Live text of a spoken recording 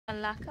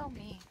Malakaw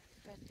mi.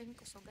 Pwedeng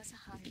kusuga sa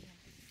hangin.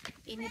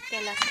 Init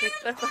kay last week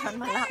pero parang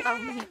malakaw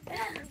mi.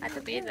 At to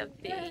be the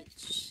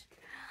beach.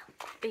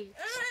 Beach.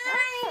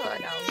 Oh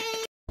no.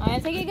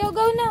 Alright, sige, go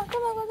na.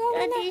 Come on, go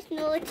na. Daddy's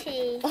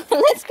naughty.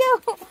 Let's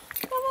go.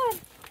 Come on.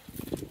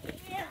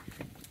 Yeah.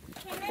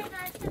 Can I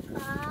go to the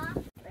car?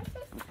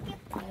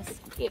 Let's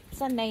skip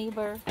sa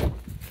neighbor.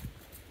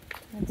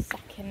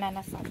 Nagsakyan na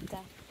nasada.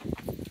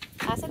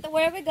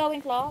 Where are we going,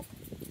 Clark?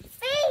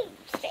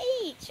 Beach.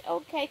 Beach.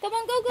 Okay, come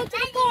on, go to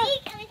the car.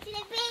 Going to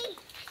the beach.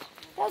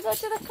 Go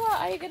to the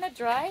car. Are you gonna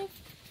drive?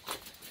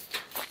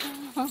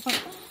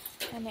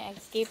 Ano,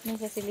 escape ni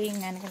sa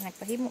silingan kasi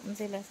nagpahimo mo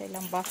sila sa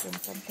ilang bathroom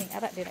something.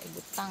 Ara, di na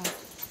ibutang.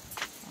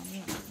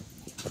 Ano,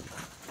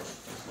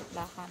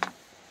 lakan.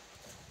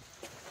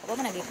 Ako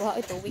man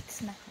nagikuha. 2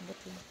 weeks na.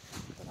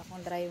 Ito na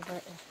akong driver.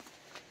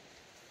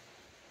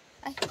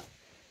 Ay.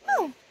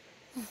 Oh.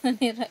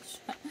 Nira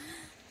siya.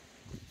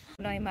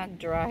 Wala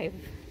mag-drive.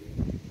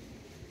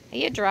 Are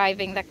you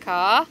driving the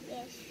car?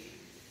 Yes.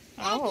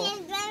 Oh. Daddy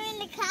is driving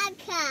the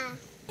car.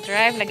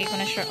 Drive, lagi ko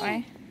na siya.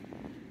 Ay.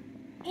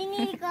 You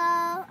need to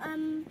go,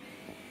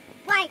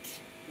 right.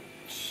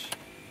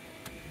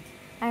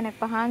 Ay,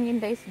 nagpahangin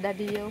dahil sa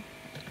daddy-o.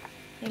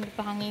 Hindi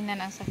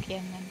pahanginan ang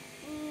sakyanan.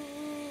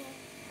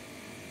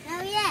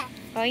 Oh, yeah.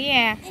 Oh,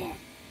 yeah.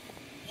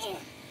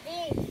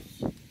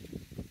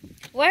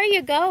 Where are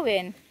you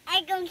going?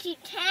 I go to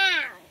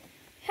town.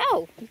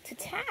 How? To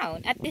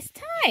town? At this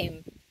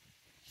time?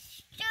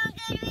 So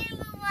get rid of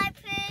my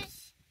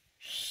wipers.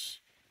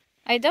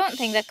 I don't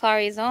think the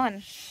car is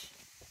on.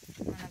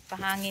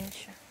 Nagpahangin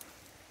siya.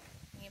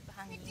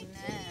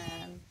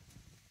 Hanginan.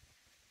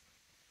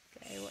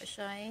 Kaya wa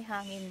siya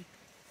hangin.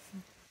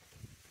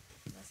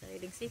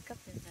 Masariling sikap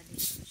din sa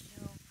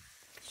dito.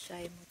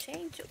 Siya mo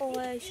change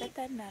oil. Siya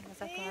tanan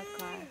sa car.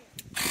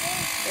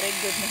 Very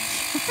good na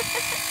siya.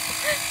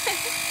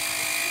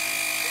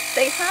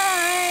 Say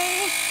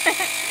hi!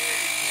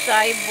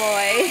 Shy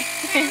boy.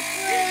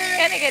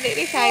 Kani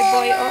shy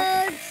boy.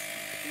 Oh.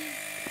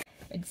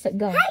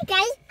 Go. Hi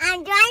guys,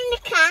 I'm driving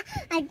the car.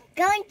 I'm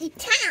going to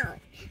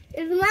town.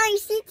 There's Mommy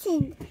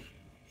sitting.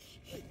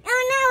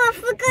 Oh no, I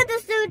forgot to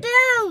slow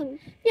down.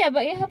 Yeah,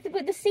 but you have to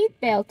put the seat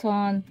belt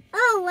on.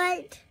 Oh,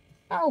 what?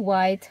 All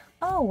white.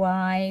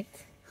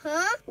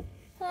 Huh?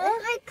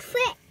 Where's my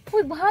clip?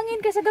 Uy,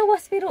 bahangin ka sa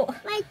gawas, pero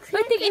My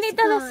clip pwedeng is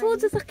inita na gone.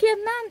 sa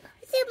sakyanan.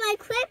 Where's my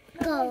clip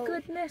Oh go? my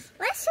goodness.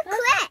 Where's the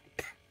clip?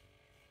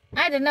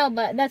 I don't know,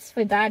 but that's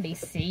for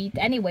daddy's seat.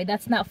 Anyway,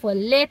 that's not for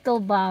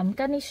little bum.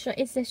 Kani siya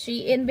isa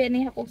she in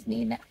beni hakos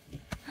nina.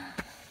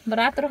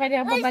 Barato ka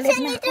niya pabalik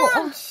na ko.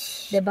 Oh,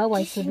 diba,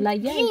 why sudla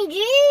yan?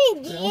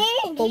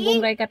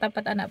 Pugong ray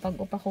katapat anak pag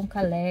upa kong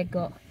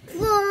kalego.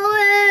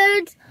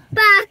 Forwards,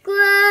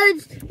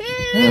 backwards.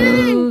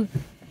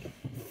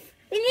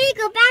 We need to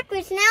go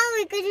backwards now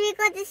because we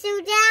got to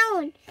slow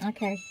down.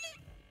 Okay.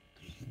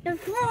 The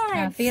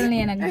forwards. Feel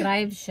niya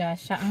nag-drive siya.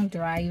 Siya ang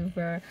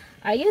driver.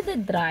 Are you the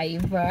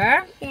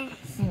driver?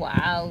 Yes.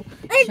 Wow.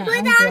 Let's Siya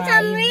put ang on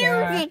some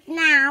driver. music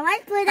now.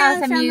 Let's put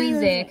on Some some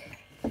music.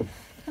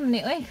 music.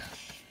 Uy.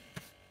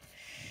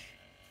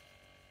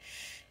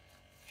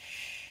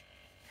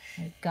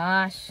 Oh my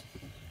gosh.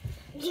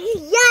 Yeah.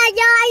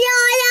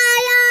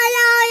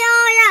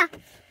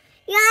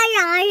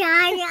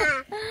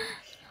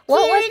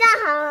 What was, the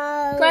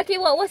hole. Clarky,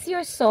 what was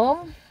your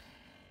song?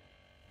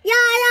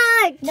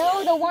 Yeah.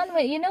 No, the one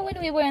with, you know when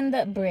we were in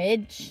the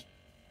bridge?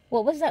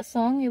 What was that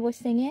song you were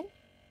singing?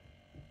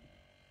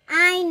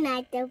 I'm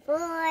not the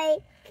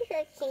boy.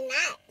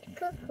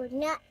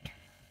 Coconut.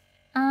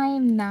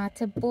 I'm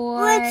not a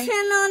boy. What's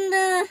on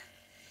the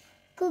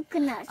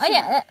coconut? Oh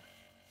yeah.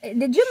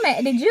 Did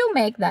you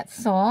make that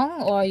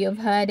song or you've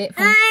heard it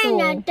from I'm school?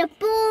 not the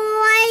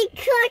boy.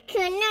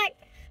 Coconut.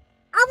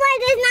 Oh, wait,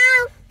 there's now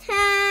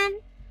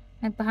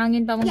 10.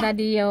 Nagpahangin pa mong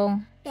daddy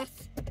yung... Yes.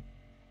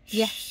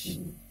 Yes.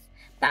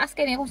 Taas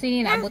ka niya kung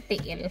sino na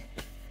butil.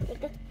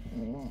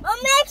 Oh,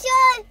 make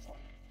sure.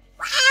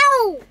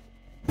 Wow.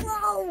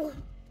 Whoa.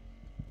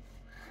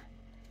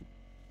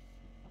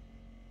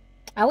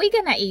 Are we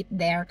gonna eat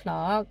there,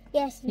 Clark?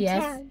 Yes, in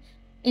Yes. town.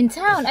 In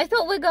town? I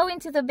thought we're going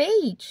to the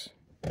beach.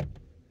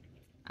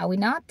 Are we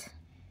not?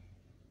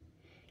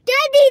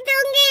 Daddy,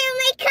 don't get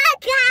my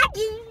cat.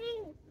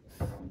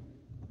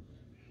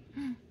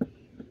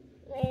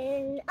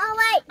 Oh,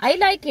 wait. I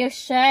like your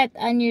shirt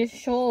and your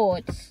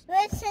shorts.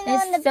 Listen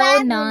on the It's back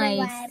so of the nice.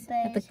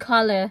 wipers. The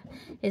color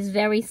is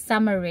very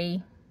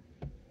summery.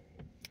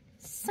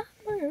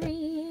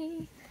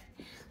 Summery.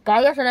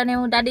 Kaya sila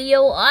na yung daddy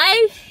yo.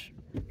 Ay!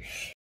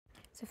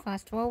 So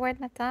fast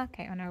forward na ta.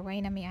 Kay on our way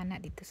na mi ana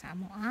dito sa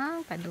amo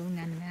ang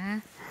padungan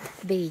na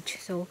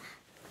beach. So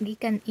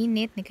gikan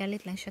init,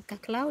 nikalit lang siya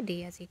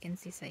ka-cloudy. As you can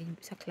see sa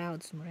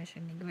clouds. Mura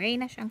siya nag-gray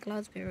na siyang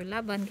clouds. Pero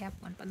laban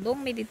gapon.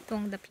 Padung mi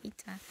ditong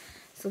dapita.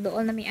 So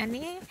doon na mi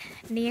ani.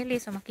 Nearly.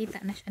 So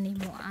makita na siya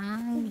nimo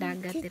ang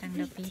dagat dirang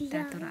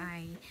dapita. Turo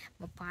ay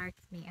mapark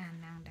mi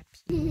anang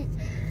dapita.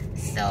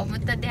 So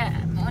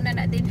mauna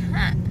na din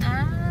ha.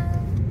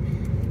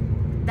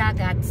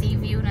 Dagat. Sea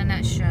view na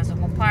na siya. So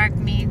mapark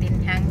mi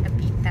din hang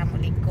dapita.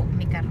 Muliko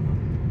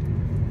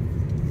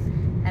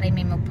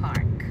me mo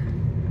park.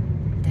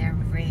 There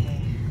we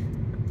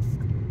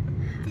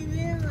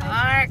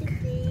park.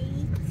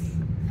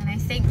 And I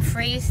think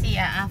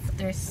Freesia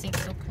after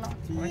 6 o'clock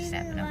or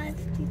 7 o'clock.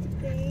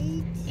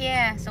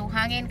 Yeah, so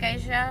hangin kayo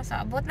siya. So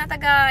abot na ta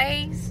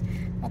guys.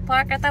 Mo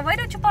park ata. Why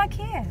don't you park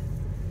here?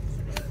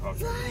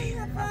 Okay.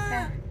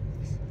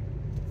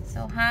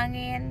 So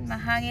hangin,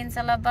 mahangin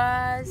sa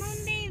labas.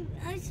 Mommy,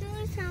 I saw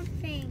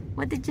something.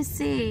 What did you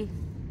see?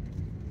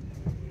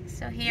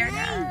 So here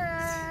na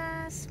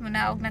us.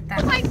 Munaog na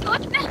ta. Oh my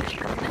goodness!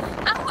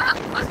 Ako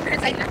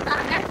ay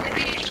natakas.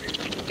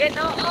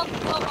 Ganoon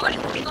ko.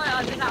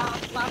 Ano na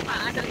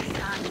papaano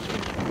isa.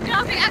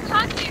 Grabe ang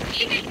hunting.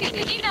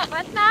 Init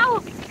but now.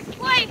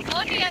 Why?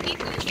 Only ang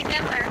ito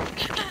together.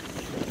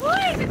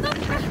 Uy! Ito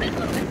pa.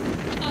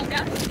 Oh,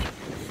 grabe.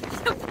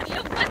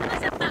 Lupat mo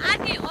sa taan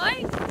eh, oy.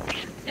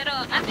 Pero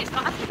at least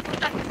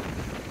makasukutan.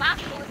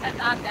 Makutan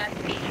agad.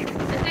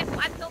 So then,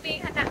 kung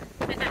tubig hana.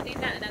 Hana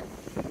nila.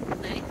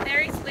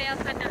 Very swell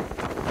hana.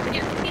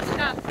 Kaya, fish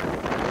up.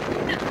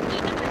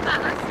 Init na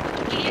taas.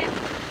 Yes.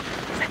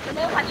 Sa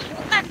tuluhan,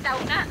 inutan daw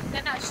na.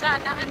 Gana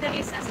siya. Nakandali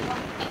sa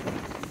swamp.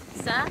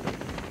 Sa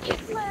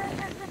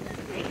inlet.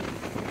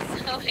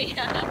 So,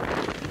 yeah.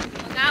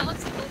 Mga-aot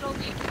siguro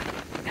may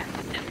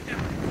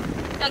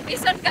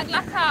kag-ison kag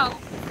lakaw.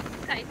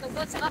 Kaya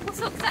tugod sa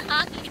kapusok sa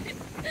hangin.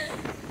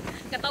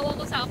 Katawa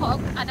ko sa ako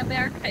ang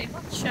anaber kay ko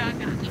siya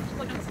nga. Ito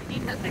ko nang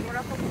sinita. Siguro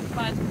ko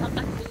magpad.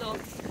 Nakatulog.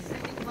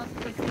 Hindi ko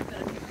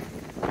magpag-ipad.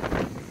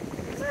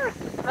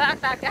 Ba ang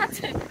dagat?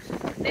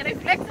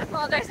 Ni-reflect sa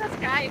color sa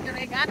sky.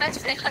 Nagana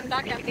siya ang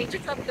dagat.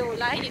 Nature of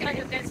Dula. Hindi na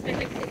yung guys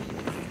Philippines.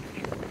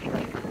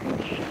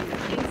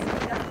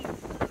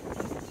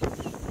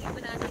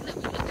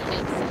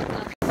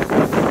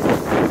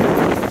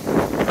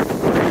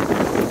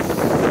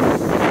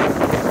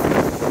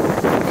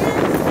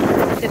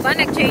 Diba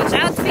nag-change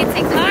outfit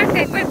si Clark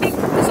kay Pwede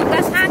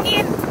kusugas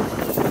hangin.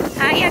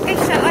 Kaya kay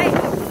siya ay.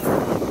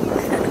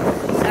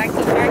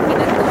 Sharky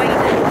na toy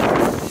na.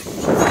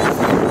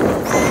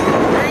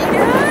 I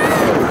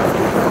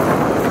know!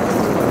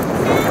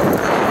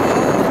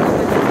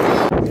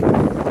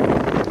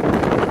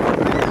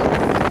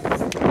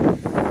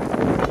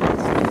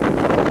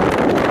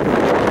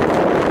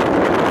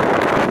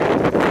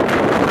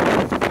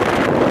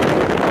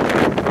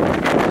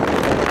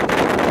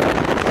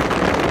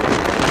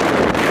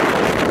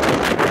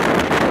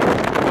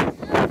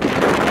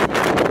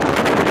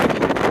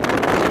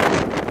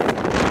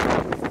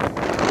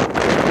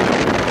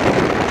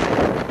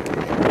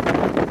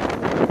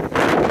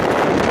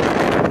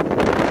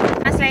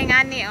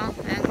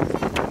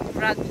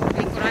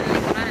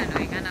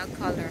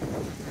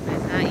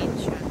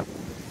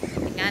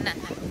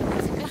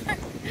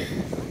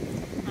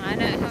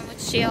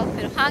 Chill,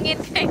 pero hangin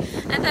kay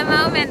at the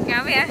moment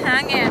kami ang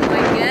hangin.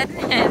 My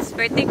goodness,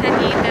 birthday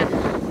kanina.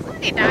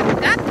 Hindi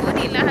dagat mo,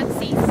 hindi lahat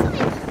season.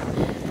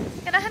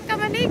 Kanahan ka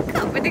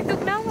manika, pwede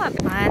tugnawag.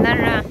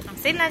 Manara,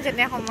 sila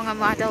dyan akong mga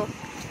model.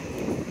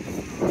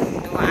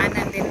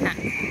 Duwaanan din na.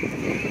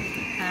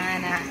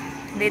 Ana,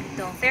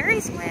 dito.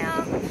 Ferris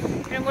wheel.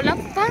 Pero mula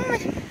pang.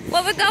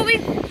 Where we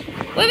going?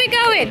 Where we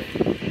going?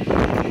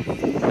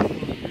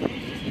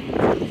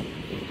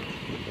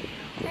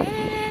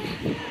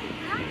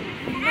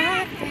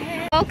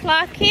 Oh,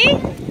 Clarky?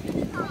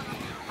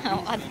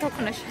 Oh, ato ko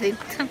na siya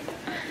dito.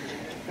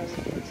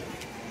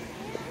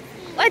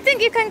 I think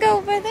you can go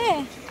over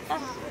there.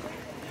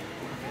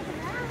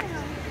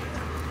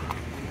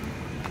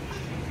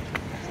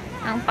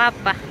 Ang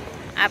papa.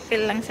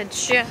 Apple lang sa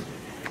siya.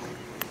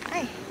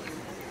 Ay.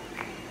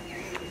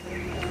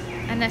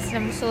 Anas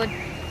na musod.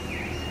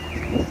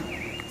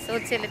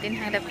 Sud sila din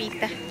hang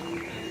dapita.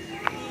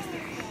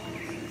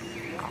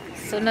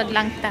 Sunod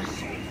lang ta.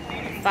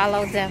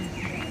 Follow them.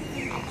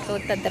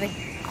 Sud ta dre.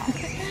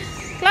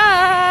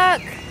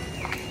 Clark!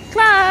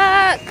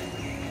 Clark!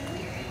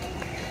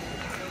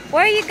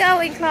 Where are you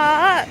going,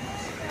 Clark?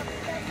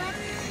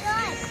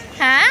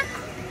 Huh?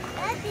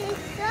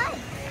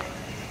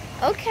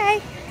 Okay.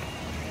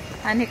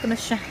 Ani ko na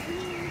siya.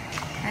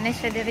 Ani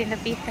siya diri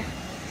napita.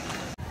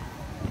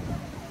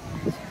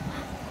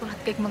 Kulat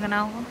kay mga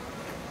naong.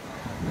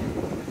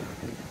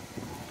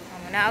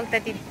 Manaog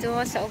ta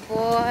dito sa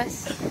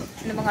ubos.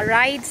 Ano mga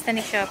rides tani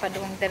siya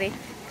paduong diri.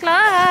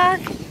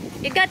 Clark,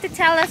 you got to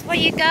tell us where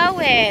you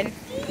going.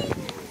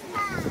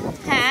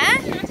 Huh?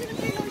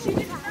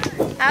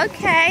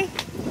 Okay.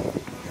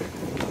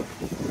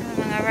 Ano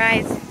mga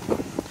rides.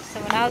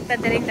 So manaog ta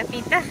diri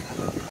napita.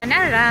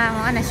 Anara,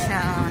 mo na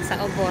siya sa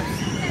ubos.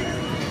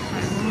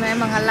 May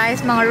mga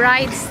lights, mga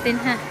rides din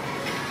ha.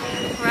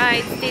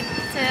 Rides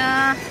dito.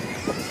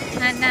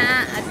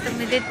 Hana, at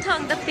tumidito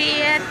ang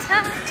dapit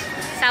ha.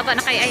 Saba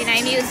na kayo ay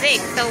na music.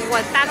 So,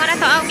 tama na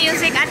to ang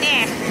music,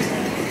 ane.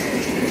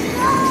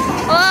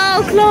 Oh,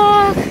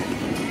 Clark!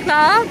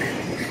 Clark?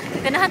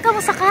 Ganahan ka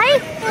masakay?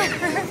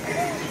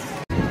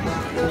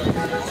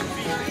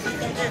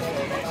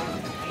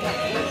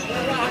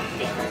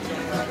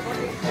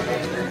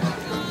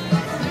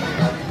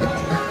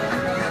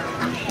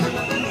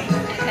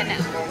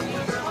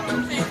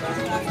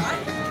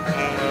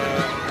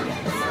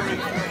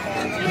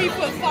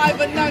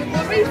 either no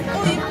worries,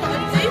 or you've got to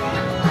do,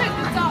 take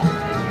the duck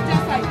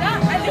just like that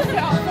and lift it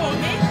up for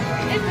me.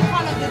 If the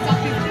colour of the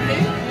duck is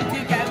blue, we do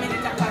get a mini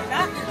duck like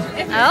that.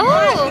 If it's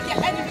white, we get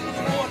anything with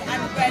the wall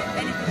and red,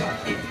 anything on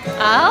it.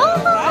 Oh,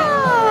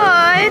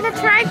 is it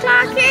right,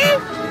 Clarky?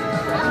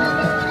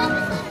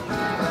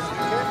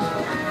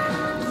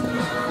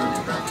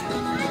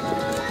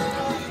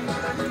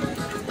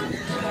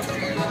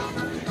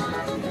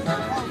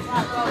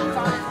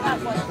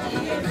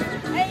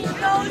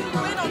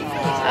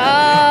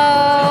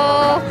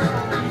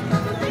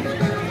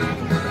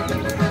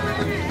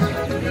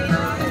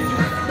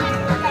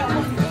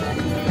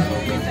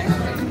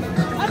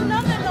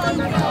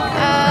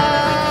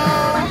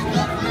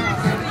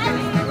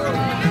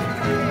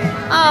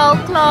 Oh,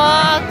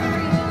 clock.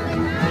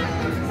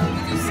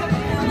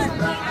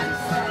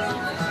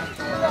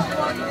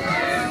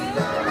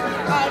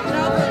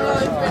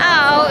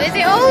 Oh, is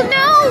it? Oh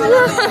no!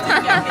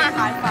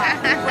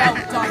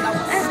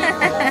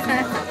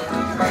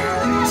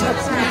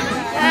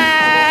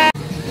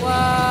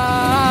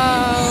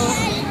 Wow.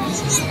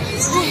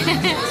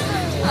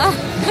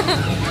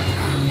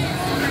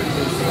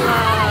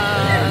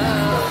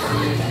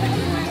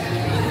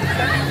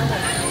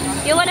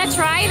 You wanna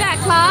try that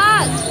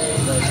clock?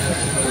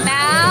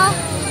 Now?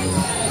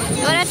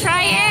 You wanna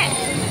try it?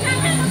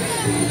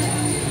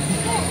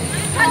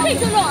 That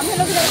takes a lot. I'm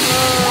gonna look at it.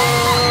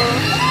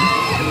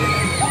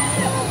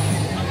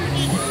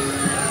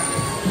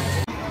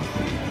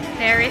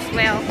 There is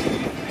well.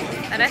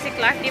 Tara si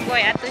Clarky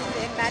boy at si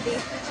daddy.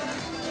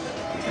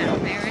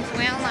 There is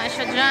well na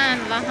siya dyan.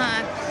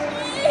 Lahat.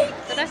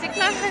 Tara si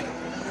Clarky.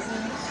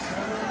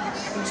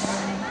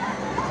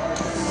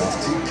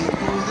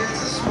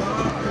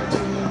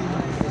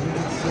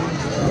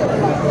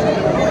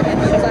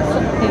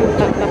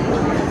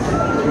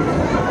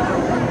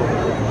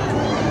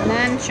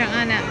 Nan siya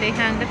anak. They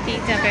hang the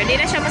pizza. Pero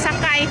di na siya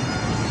masakay.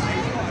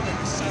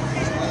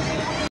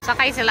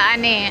 Sakay sila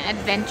ani.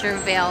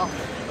 Adventureville.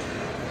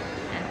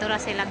 Tura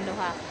silang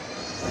duha.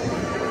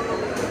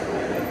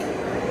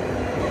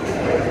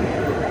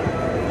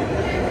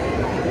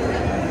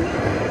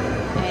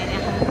 Ayan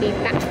akong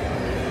tita.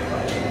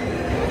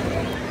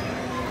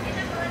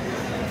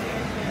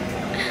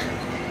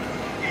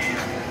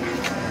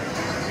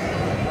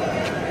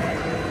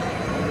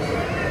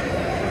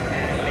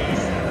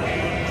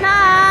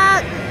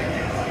 Clock!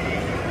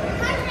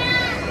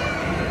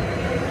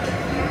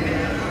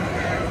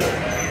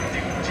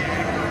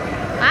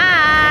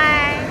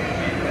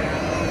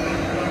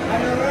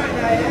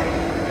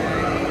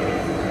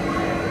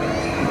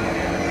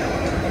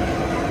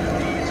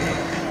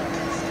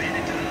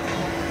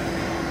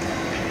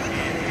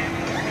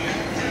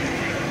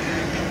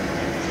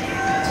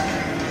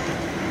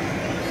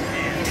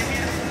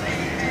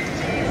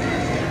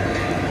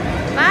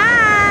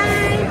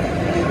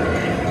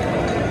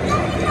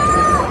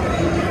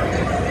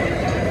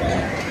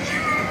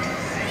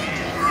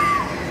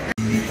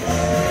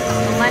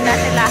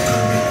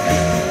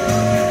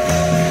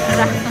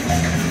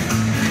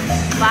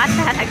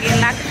 Bata,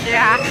 nag-relax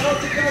siya.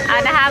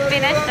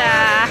 Na-happy na siya.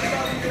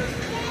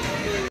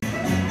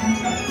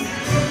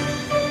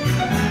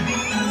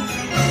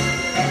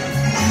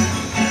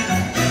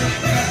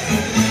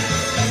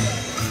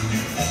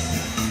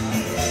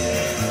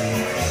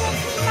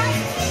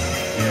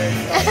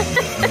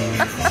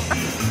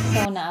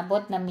 So,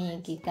 naabot na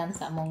gikan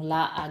sa among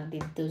laag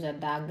dito sa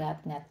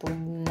dagat nga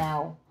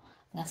tugnaw.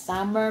 Nga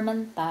summer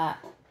man ta.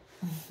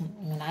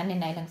 Nani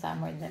na ilang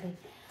summer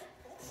dali.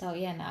 So,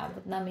 yan,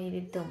 naabot namin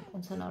dito.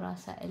 Unsa na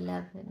oras sa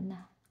 11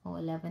 na. O,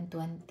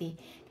 11:20.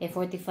 Kaya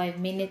 45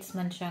 minutes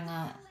man siya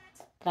nga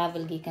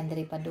travel gikan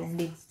diri pa doon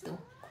dito.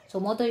 So,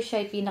 motor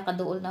siya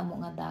pinakaduol na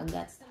mo nga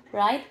dagat.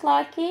 Right,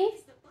 Clarky?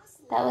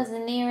 That was the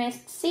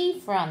nearest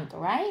seafront,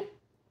 right?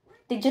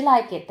 Did you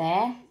like it,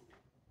 eh?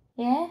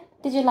 Yeah?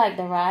 Did you like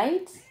the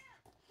rides?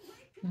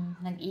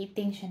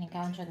 Nag-eating siya ni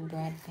count siya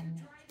bread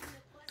kanya.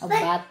 Of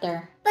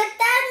butter. But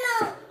that's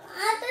not.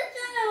 I don't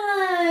know.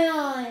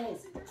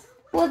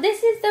 Well,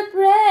 this is the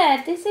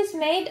bread. This is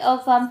made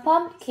of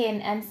pumpkin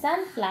and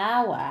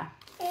sunflower.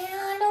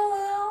 I don't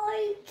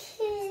like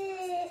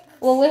it.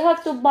 Well, we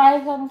have to buy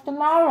some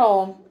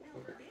tomorrow.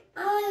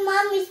 I want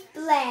mommy's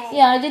bread.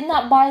 Yeah, I did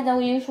not buy the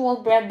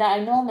usual bread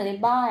that I normally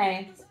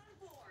buy.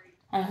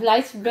 Ang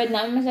sliced bread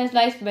na, may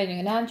sliced bread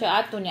yung ganahan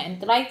siya ato niya. And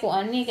try ko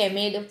ani kay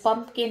made of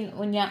pumpkin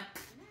unya.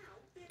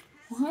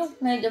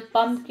 Made of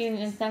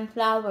pumpkin and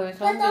sunflower.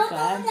 So, hindi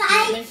ka.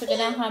 Hindi sa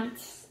ganahan.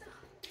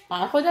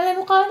 Ako na lang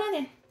mukha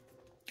na eh.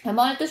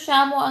 Mga ito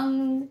siya mo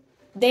ang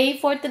day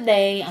for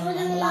today.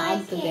 Ang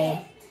laag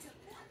today.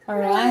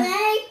 Alright?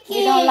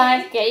 You don't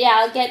like it?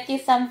 Yeah, I'll get you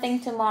something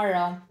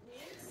tomorrow.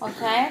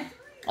 Okay?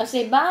 Oh,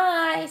 say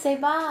bye. Say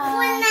bye.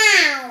 For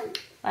now.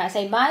 Alright,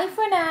 say bye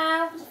for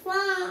now.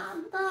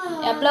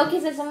 Bye. Yeah, blow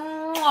kisses.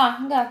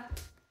 Mwah. Go.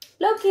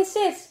 Blow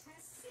kisses.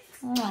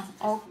 Mwah.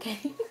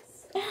 Okay.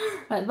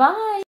 Alright,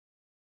 bye.